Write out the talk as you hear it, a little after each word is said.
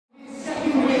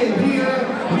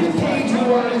with cage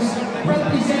wars,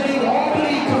 representing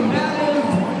Albany Combative.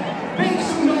 Make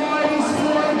some noise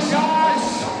for Josh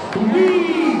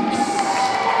Weeks.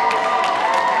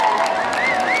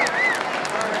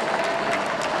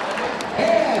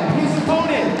 And his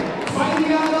opponent,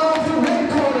 fighting out of the red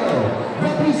corner,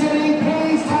 representing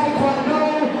Pays Taekwondo,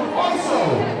 also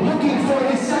looking for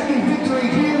his second victory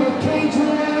here with Cage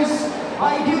Wars.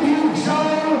 I give you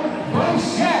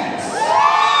Burchett.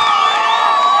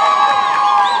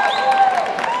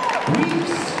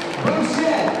 Weeks,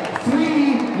 Burchett, 3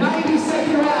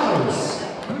 90-second rounds.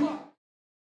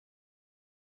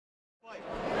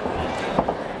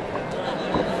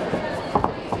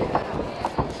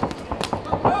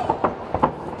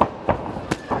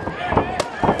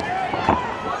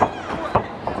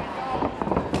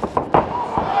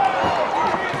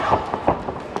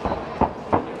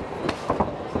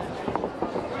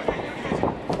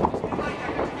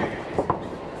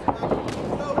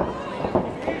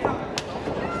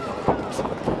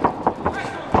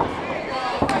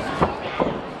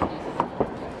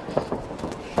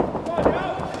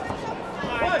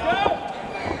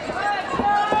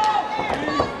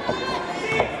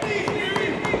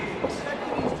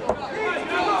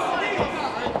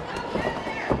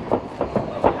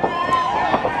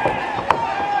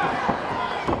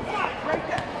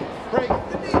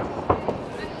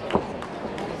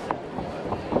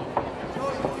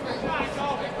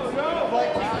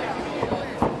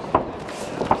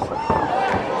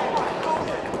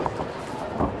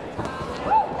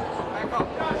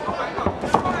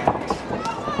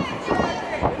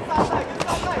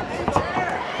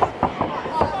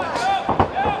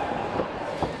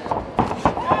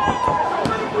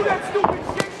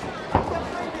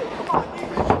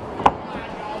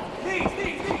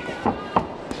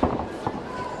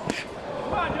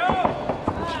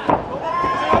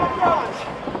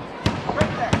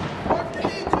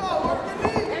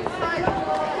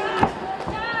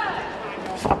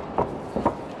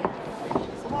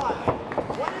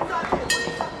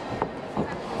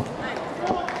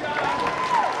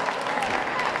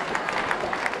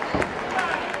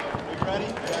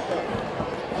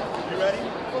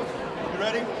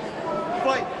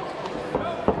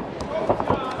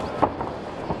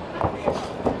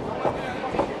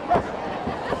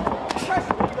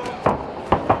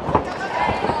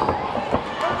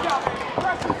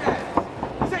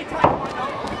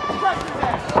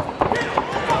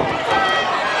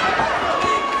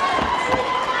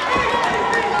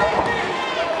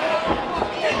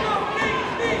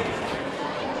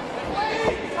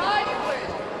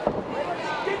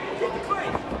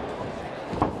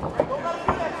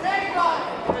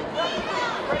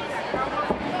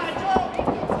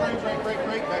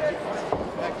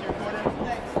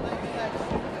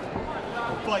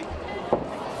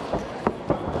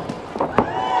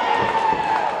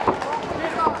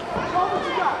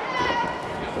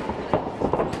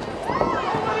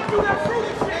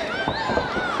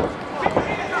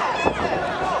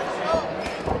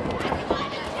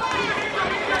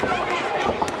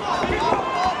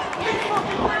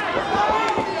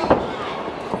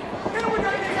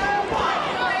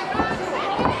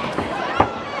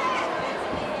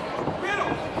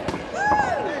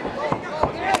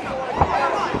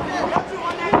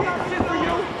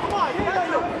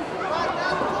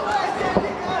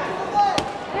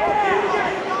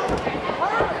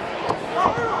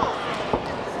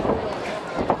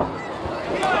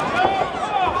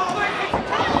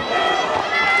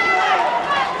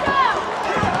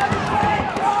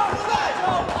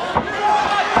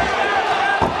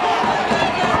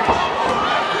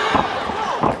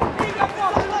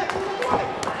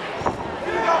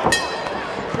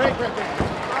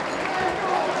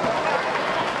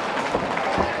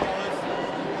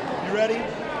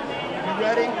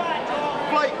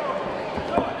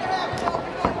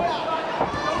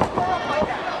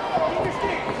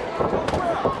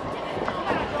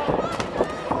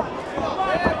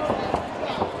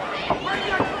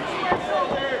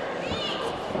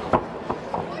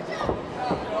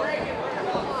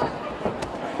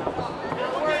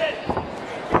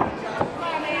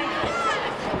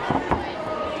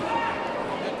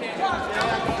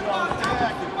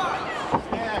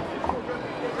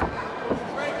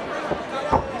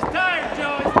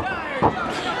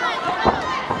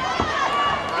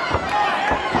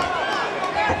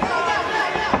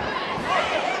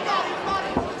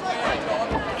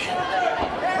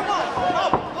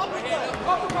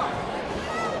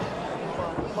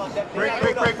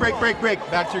 Break.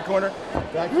 Back to your corner.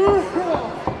 Back to your corner.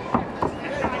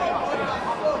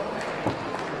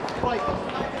 Fight.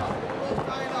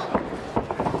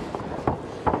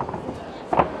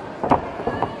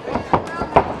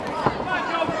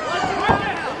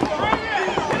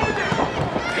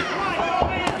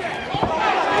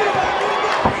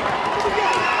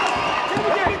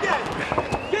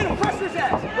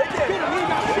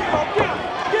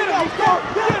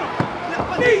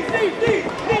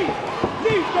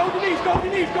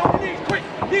 knees, go to knees, quick,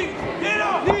 knees, get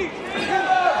up, knees, get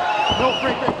up. No,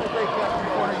 break.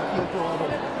 Corner, you can't throw all over.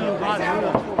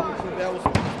 That was.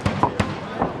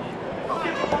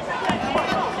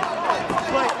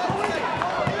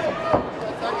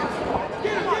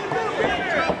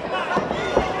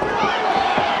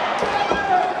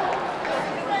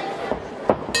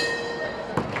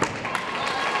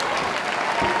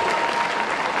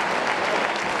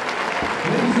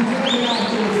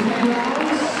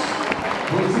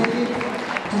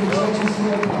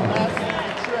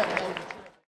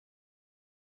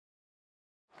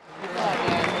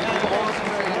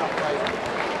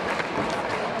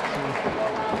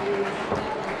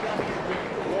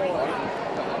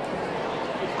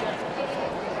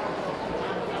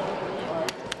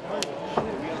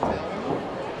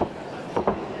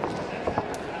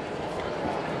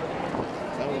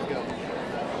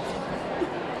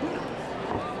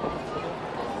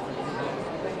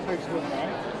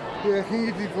 Yeah, can you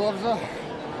get these gloves off?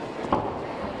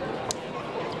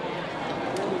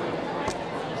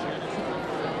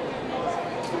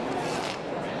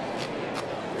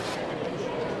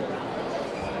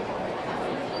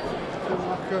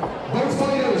 Both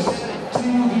fighters to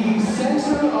the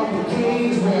center of the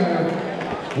cage where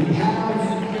we have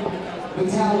the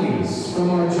tallies from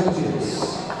our judges.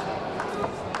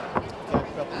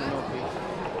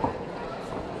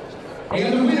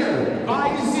 And the winner by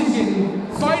decision,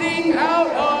 fighting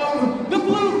out of the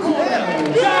blue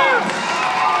corner, Josh!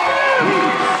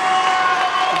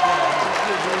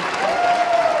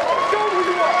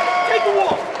 Take a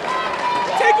walk.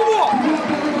 Take a walk. Give it up,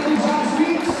 everybody, Josh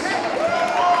Weeks.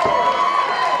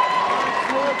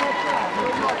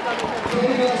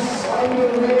 Joining us under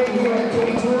the ring here at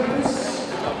Cage Warriors.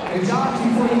 And Josh,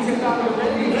 before you get out of the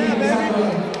ring, let's have a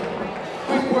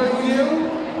quick word with you.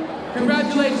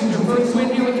 Congratulations, your first win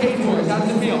here with Cage Warriors. How does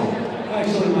it feel?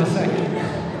 Actually, my second.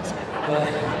 But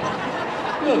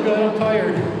I feel good. I'm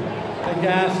tired. I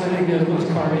gassed. I didn't get as much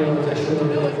cardio as I should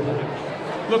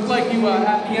have. Looked like you,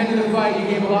 at the end of the fight, you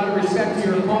gave a lot of respect to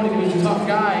your opponent. He's a tough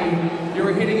guy. You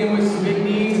were hitting him with some big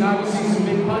knees and obviously some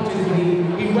big punches. But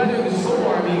he weathered the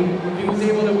storm. He was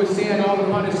able to withstand all the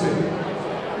punishment.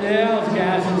 Yeah, I was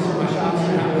gassing, so my shots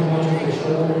didn't have as much as they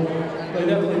should. But I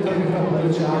definitely took a couple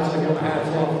good shots. I got my hats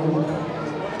off to them.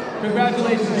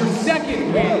 Congratulations, your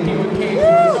second win here with Cage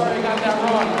Warriors. Sorry I got that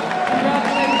wrong.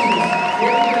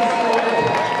 Congratulations.